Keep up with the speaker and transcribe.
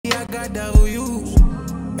got W.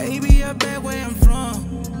 Baby, I bet where I'm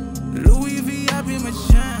from. Louis V, I be my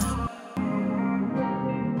shine.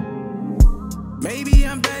 Maybe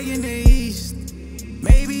I'm back in the east.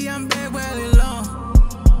 Maybe I'm back where I belong.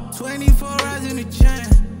 24 hours in the chain.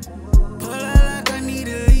 Pull out like I need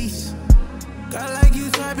a lease. Got like you,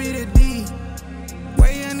 so I be the D.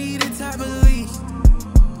 Way I need a top of lease.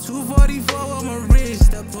 244 on my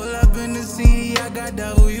wrist. I pull up in the city, I got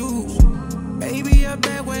W. Baby, I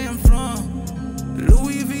bet where I'm from.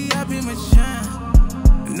 Louis V, I be my shine.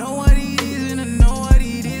 I know what it is, and I know what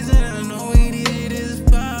it is, and I know it is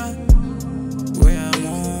spot where I'm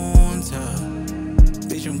on top.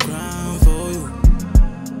 Bitch, I'm crying for you.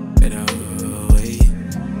 Better wait,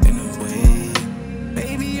 in a way.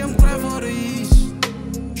 Baby, I'm crying for the east.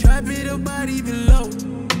 Trap it, the body below.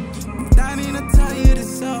 I'm dying to tell you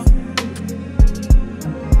this all.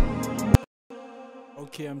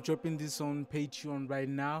 Okay, I'm dropping this on Patreon right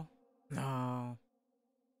now.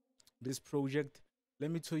 This project, let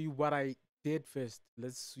me tell you what I did first.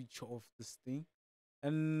 Let's switch off this thing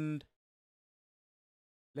and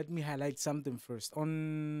let me highlight something first.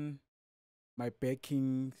 On my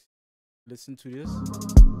backing, listen to this.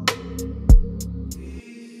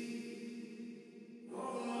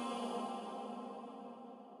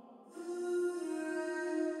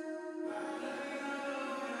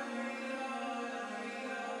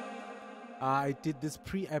 I did this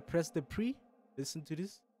pre, I pressed the pre. Listen to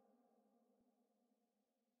this.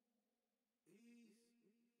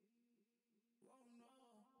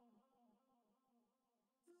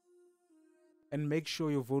 And make sure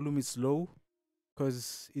your volume is low,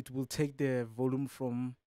 because it will take the volume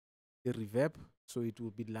from the reverb, so it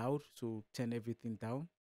will be loud. So turn everything down.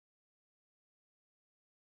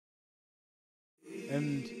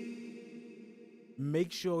 And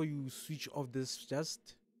make sure you switch off this,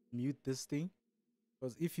 just mute this thing,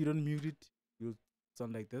 because if you don't mute it, you'll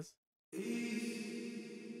sound like this.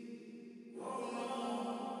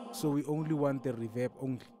 So we only want the reverb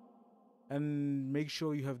only. And make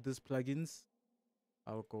sure you have these plugins.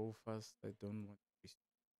 I'll go fast. I don't want this.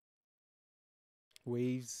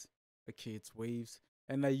 Waves. Okay, it's waves.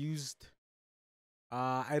 And I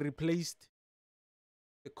replaced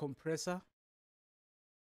the compressor.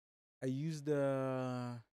 I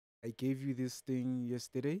gave you this thing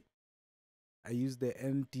yesterday. I used the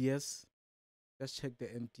NTS. Just check the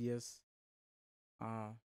NTS.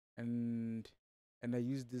 And I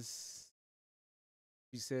used this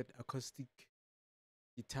preset acoustic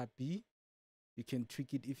guitar B. You can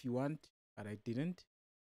tweak it if you want, but I didn't.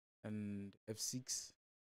 And F6.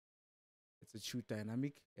 It's a true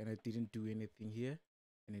dynamic, and I didn't do anything here,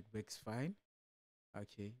 and it works fine.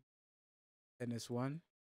 Okay. NS1.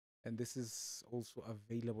 And this is also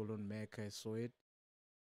available on Mac. I saw it.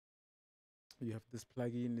 You have this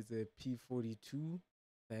plugin. It's a P42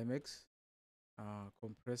 DMX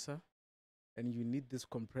compressor, and you need this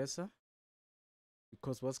compressor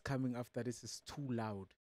because what's coming after this is too loud.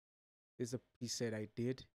 There's a preset I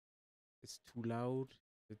did. It's too loud.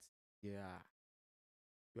 It's, yeah.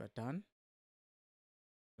 You are done.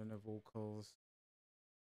 On the vocals.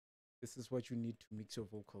 This is what you need to mix your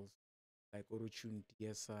vocals, like auto-tune,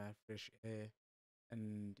 DSR, fresh air,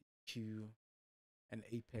 and EQ, and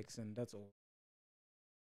Apex, and that's all.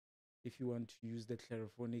 If you want to use the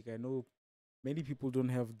Clariphonic, I know many people don't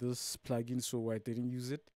have this plugin, so I didn't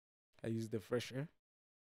use it. I used the fresh air.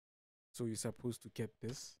 So you're supposed to get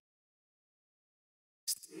this.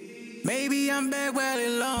 Maybe I'm back well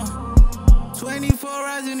alone. 24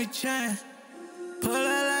 hours in the chain. Pull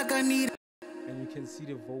out like I need. And you can see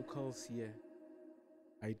the vocals here.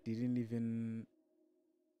 I didn't even.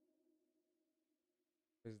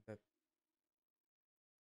 Where's that?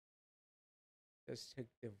 Just check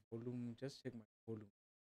the volume. Just check my volume.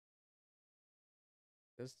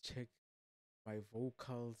 Just check my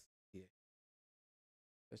vocals here.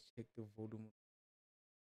 Just check the volume.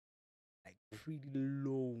 Like pretty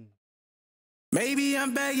low. Maybe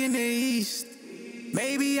I'm back in the east.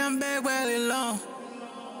 Maybe I'm back well alone.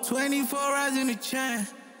 24 hours in the chain.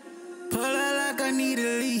 Pull out like I need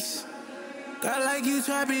a lease. Got like you,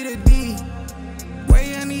 try be the D.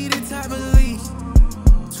 Way I need a top of lease.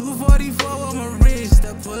 244 on my wrist.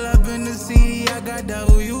 I pull up in the city, I got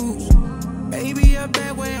W. Baby, I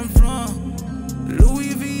bet where I'm from.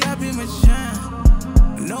 Louis V, I be my shine.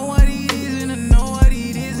 I know what it is, and I know what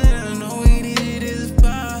it is, and I know it is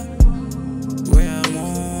spot where I'm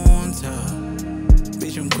on top.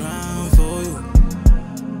 Bitch, I'm crying for you.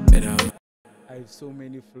 I have so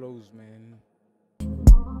many flows, man.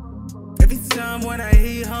 Every time when I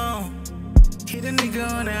hit home, hit a nigga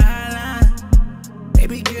on the highline.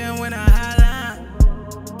 Baby girl when I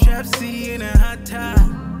highline. Trap Pepsi in a hot tub,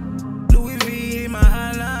 Louis V in my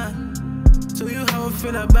hotline. So you how I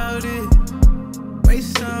feel about it?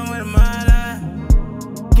 Waste time with my life.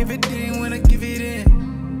 Give it in when I give it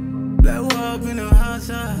in. Black walk in the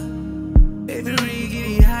house, every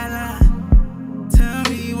giddy highlight. Tell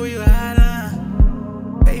me where you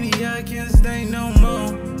highlight. Baby, I can't stay no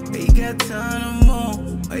more. Ain't got time no more.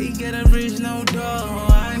 Ain't gotta reach no door.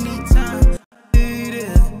 I need time.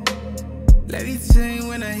 Let me tell you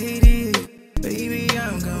when I hit it. Baby,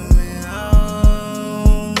 I'm coming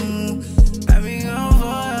home. I've been gone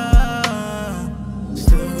for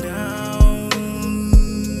slow down.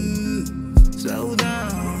 Slow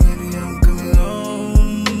down, baby, I'm coming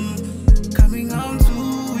home. Coming home to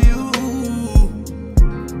you.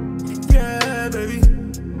 Yeah, baby.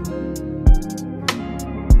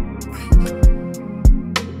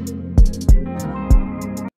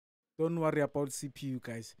 Don't worry about CPU,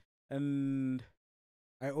 guys. And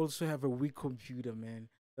I also have a weak computer, man.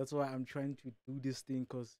 That's why I'm trying to do this thing,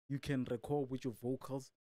 because you can record with your vocals,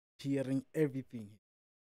 hearing everything.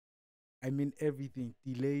 I mean everything.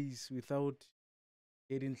 Delays without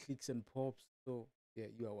getting clicks and pops. So yeah,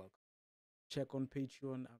 you are welcome. Check on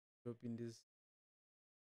Patreon. I'm dropping this.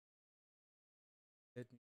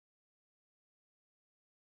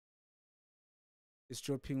 It's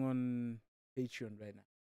dropping on Patreon right now.